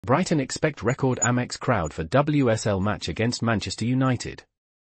Brighton expect record Amex crowd for WSL match against Manchester United.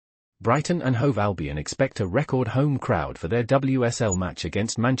 Brighton and Hove Albion expect a record home crowd for their WSL match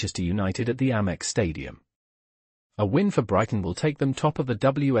against Manchester United at the Amex Stadium. A win for Brighton will take them top of the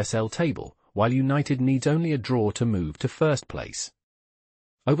WSL table, while United needs only a draw to move to first place.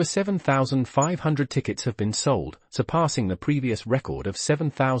 Over 7,500 tickets have been sold, surpassing the previous record of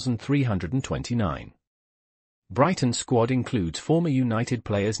 7,329. Brighton's squad includes former United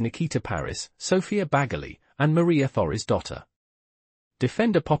players Nikita Parris, Sophia Baggaley, and Maria Thorisdottir.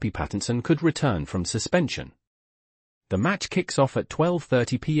 Defender Poppy Pattinson could return from suspension. The match kicks off at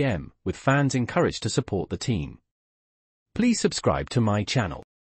 12:30 p.m, with fans encouraged to support the team. Please subscribe to my channel.